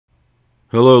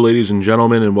Hello ladies and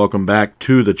gentlemen, and welcome back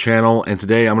to the channel. And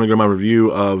today I'm going to go my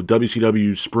review of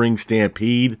WCW Spring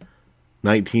Stampede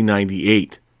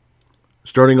 1998.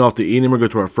 Starting off the evening, we're going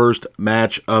to go to our first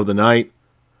match of the night.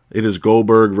 It is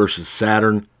Goldberg versus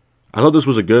Saturn. I thought this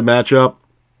was a good matchup.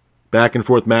 Back and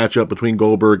forth matchup between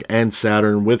Goldberg and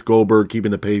Saturn, with Goldberg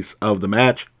keeping the pace of the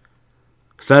match.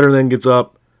 Saturn then gets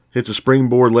up, hits a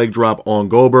springboard leg drop on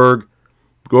Goldberg.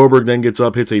 Goldberg then gets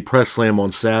up, hits a press slam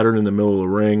on Saturn in the middle of the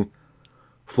ring.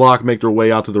 Flock make their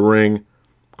way out to the ring.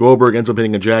 Goldberg ends up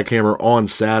hitting a jackhammer on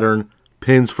Saturn,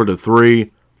 pins for the 3,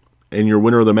 and your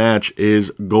winner of the match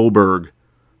is Goldberg.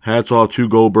 Hats off to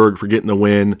Goldberg for getting the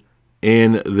win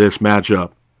in this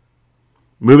matchup.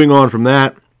 Moving on from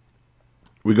that,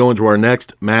 we go into our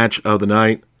next match of the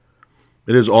night.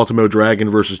 It is Ultimo Dragon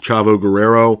versus Chavo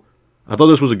Guerrero. I thought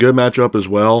this was a good matchup as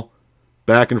well.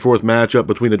 Back and forth matchup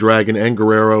between the Dragon and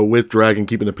Guerrero, with Dragon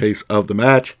keeping the pace of the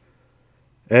match.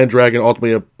 And Dragon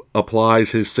ultimately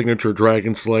applies his signature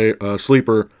Dragon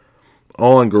Sleeper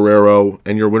on Guerrero,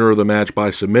 and your winner of the match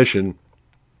by submission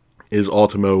is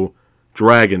Ultimo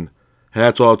Dragon.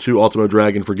 Hats off to Ultimo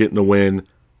Dragon for getting the win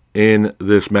in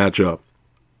this matchup.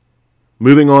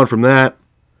 Moving on from that,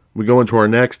 we go into our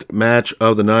next match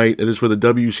of the night. It is for the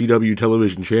WCW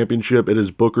Television Championship. It is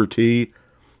Booker T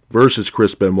versus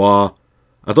Chris Benoit.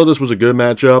 I thought this was a good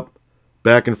matchup.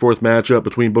 Back and forth matchup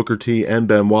between Booker T and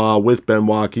Benoit, with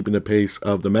Benoit keeping the pace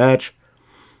of the match.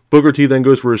 Booker T then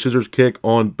goes for a scissors kick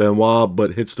on Benoit,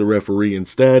 but hits the referee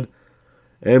instead.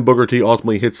 And Booker T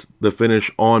ultimately hits the finish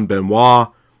on Benoit,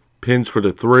 pins for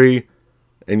the 3,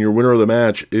 and your winner of the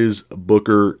match is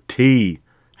Booker T.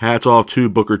 Hats off to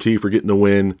Booker T for getting the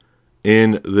win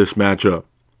in this matchup.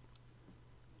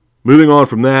 Moving on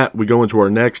from that, we go into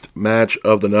our next match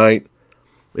of the night.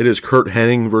 It is Curt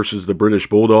Hennig versus the British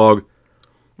Bulldog.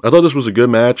 I thought this was a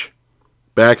good match.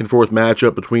 Back and forth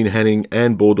matchup between Hennig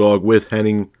and Bulldog, with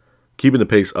Hennig keeping the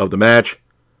pace of the match.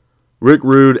 Rick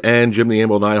Rude and Jim the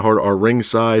Anvil Neidhart are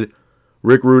ringside.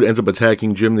 Rick Rude ends up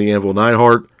attacking Jim the Anvil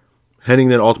Neidhart. Hennig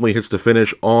then ultimately hits the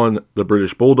finish on the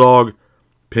British Bulldog,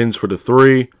 pins for the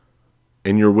 3,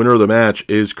 and your winner of the match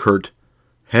is Curt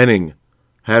Hennig.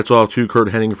 Hats off to Curt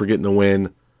Hennig for getting the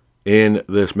win in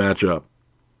this matchup.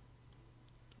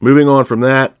 Moving on from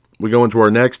that, we go into our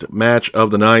next match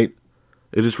of the night.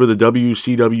 It is for the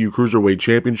WCW Cruiserweight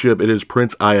Championship. It is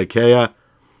Prince Iaukea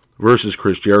versus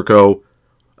Chris Jericho.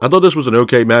 I thought this was an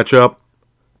okay matchup.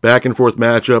 Back and forth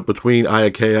matchup between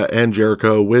Iaukea and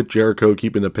Jericho, with Jericho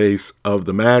keeping the pace of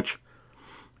the match.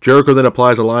 Jericho then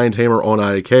applies a Lion Tamer on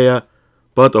Iaukea,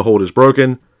 but the hold is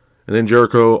broken. And then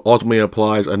Jericho ultimately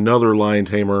applies another Lion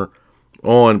Tamer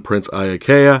on Prince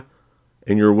Iaukea.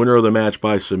 And your winner of the match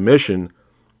by submission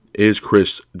is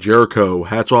Chris Jericho.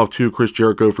 Hats off to Chris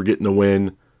Jericho for getting the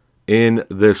win in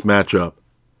this matchup.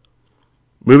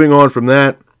 Moving on from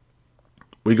that,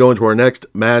 we go into our next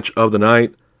match of the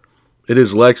night. It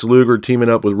is Lex Luger teaming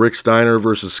up with Rick Steiner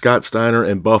versus Scott Steiner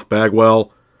and Buff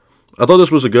Bagwell. I thought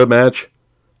this was a good match.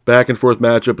 Back and forth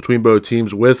matchup between both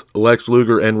teams, with Lex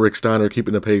Luger and Rick Steiner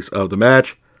keeping the pace of the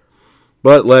match.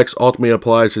 But Lex ultimately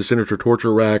applies his signature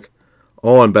torture rack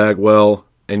on Bagwell,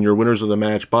 and your winners of the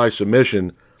match by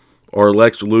submission are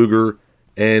Lex Luger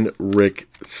and Rick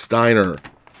Steiner.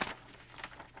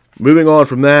 Moving on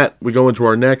from that, we go into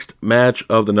our next match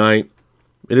of the night.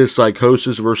 It is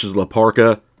Psychosis versus La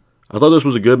Parka. I thought this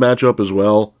was a good matchup as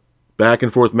well. Back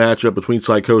and forth matchup between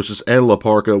Psychosis and La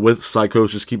Parka, with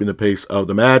Psychosis keeping the pace of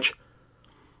the match.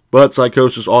 But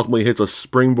Psychosis ultimately hits a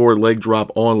springboard leg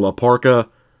drop on La Parka,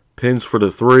 pins for the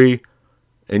 3,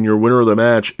 and your winner of the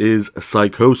match is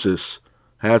Psychosis.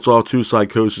 Hats off to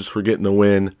Psychosis for getting the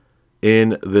win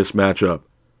in this matchup.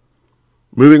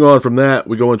 Moving on from that,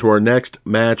 we go into our next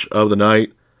match of the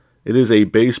night. It is a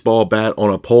baseball bat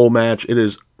on a pole match. It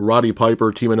is Roddy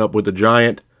Piper teaming up with the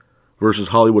Giant versus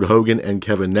Hollywood Hogan and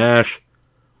Kevin Nash.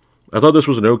 I thought this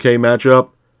was an okay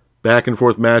matchup. Back and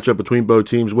forth matchup between both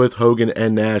teams, with Hogan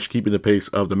and Nash keeping the pace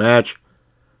of the match.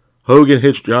 Hogan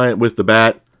hits Giant with the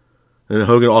bat, and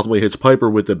Hogan ultimately hits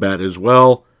Piper with the bat as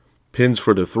well. Pins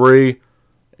for the 3.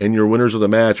 And your winners of the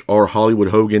match are Hollywood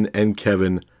Hogan and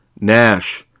Kevin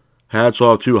Nash. Hats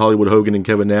off to Hollywood Hogan and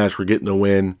Kevin Nash for getting the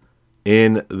win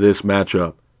in this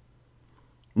matchup.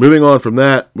 Moving on from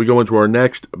that, we go into our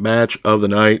next match of the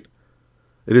night.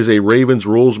 It is a Ravens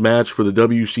Rules match for the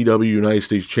WCW United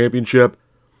States Championship.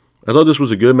 I thought this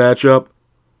was a good matchup.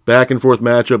 Back and forth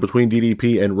matchup between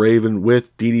DDP and Raven,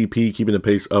 with DDP keeping the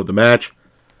pace of the match.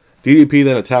 DDP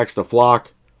then attacks the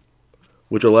Flock,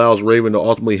 which allows Raven to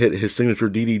ultimately hit his signature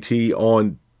DDT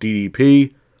on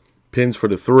DDP, pins for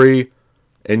the 3,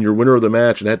 and your winner of the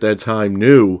match, and at that time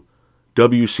new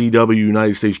WCW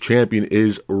United States Champion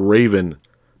is Raven.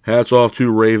 Hats off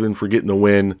to Raven for getting the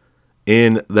win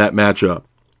in that matchup.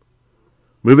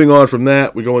 Moving on from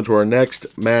that, we go into our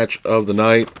next match of the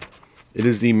night. It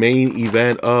is the main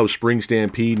event of Spring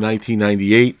Stampede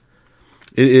 1998.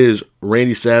 It is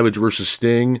Randy Savage versus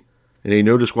Sting in a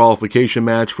no disqualification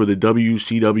match for the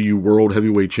WCW World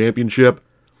Heavyweight Championship.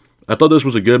 I thought this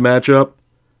was a good matchup.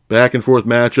 Back and forth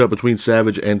matchup between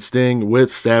Savage and Sting,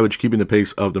 with Savage keeping the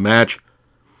pace of the match.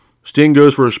 Sting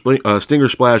goes for a Stinger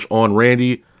Splash on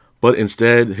Randy, but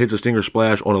instead hits a Stinger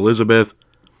Splash on Elizabeth.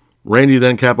 Randy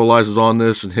then capitalizes on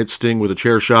this and hits Sting with a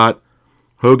chair shot.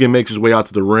 Hogan makes his way out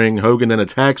to the ring. Hogan then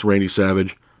attacks Randy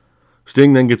Savage.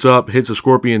 Sting then gets up, hits a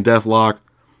Scorpion Deathlock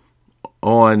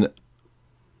on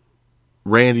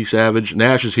Randy Savage.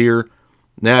 Nash is here.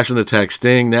 Nash then attacks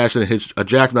Sting. Nash then hits a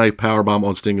jackknife powerbomb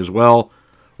on Sting as well.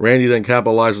 Randy then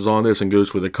capitalizes on this and goes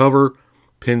for the cover,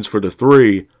 pins for the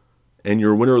 3, and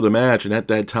your winner of the match, and at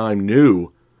that time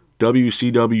new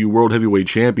WCW World Heavyweight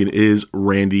Champion, is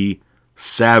Randy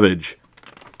Savage.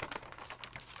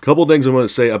 Couple things I want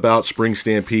to say about Spring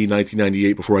Stampede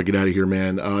 1998 before I get out of here,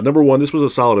 man. Number one, this was a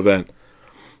solid event.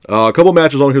 A couple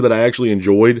matches on here that I actually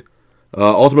enjoyed.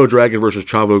 Ultimo Dragon versus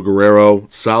Chavo Guerrero.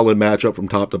 Solid matchup from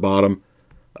top to bottom.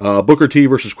 Booker T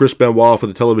versus Chris Benoit for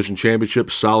the television championship.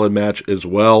 Solid match as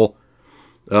well.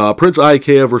 Prince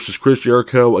Iaukea versus Chris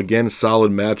Jericho. Again,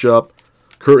 solid matchup.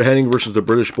 Kurt Hennig versus the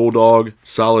British Bulldog.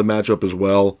 Solid matchup as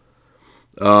well.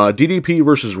 DDP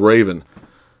versus Raven.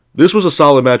 This was a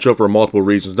solid matchup for multiple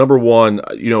reasons. Number one,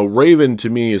 Raven to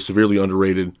me is severely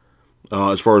underrated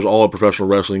as far as all of professional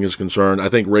wrestling is concerned. I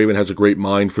think Raven has a great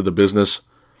mind for the business.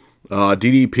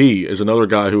 DDP is another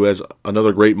guy who has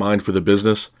another great mind for the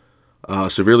business.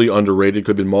 Severely underrated.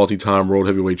 Could have been multi-time World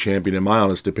Heavyweight Champion in my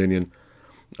honest opinion.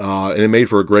 And it made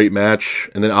for a great match.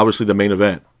 And then obviously the main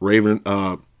event. Randy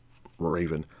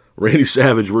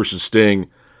Savage versus Sting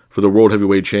for the World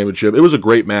Heavyweight Championship. It was a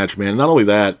great match, man. Not only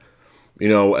that,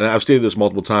 and I've stated this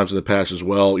multiple times in the past as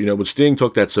well, when Sting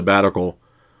took that sabbatical,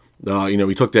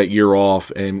 he took that year off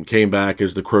and came back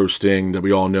as the Crow Sting that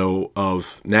we all know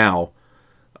of now.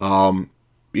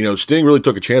 Sting really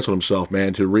took a chance on himself,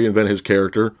 man, to reinvent his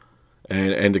character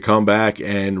and to come back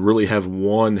and really have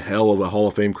one hell of a Hall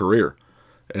of Fame career.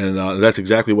 And that's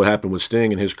exactly what happened with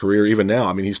Sting in his career, even now.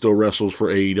 I mean, he still wrestles for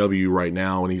AEW right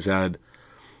now, and he's had,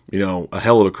 a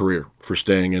hell of a career for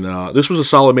Sting. And this was a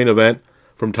solid main event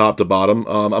from top to bottom.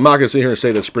 I'm not going to sit here and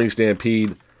say that Spring Stampede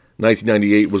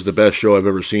 1998 was the best show I've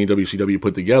ever seen WCW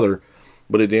put together,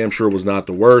 but it damn sure was not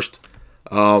the worst.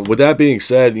 With that being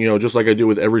said, just like I do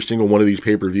with every single one of these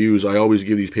pay-per-views, I always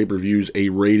give these pay-per-views a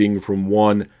rating from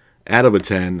 1 out of a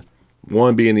 10,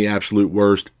 1 being the absolute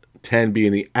worst, 10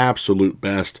 being the absolute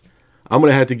best. I'm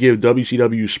going to have to give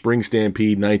WCW Spring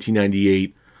Stampede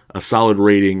 1998 a solid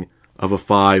rating of a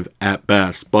 5 at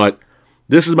best. But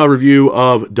this is my review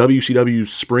of WCW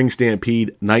Spring Stampede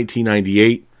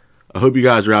 1998. I hope you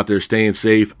guys are out there staying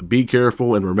safe. Be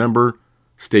careful, and remember,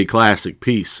 stay classic.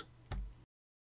 Peace.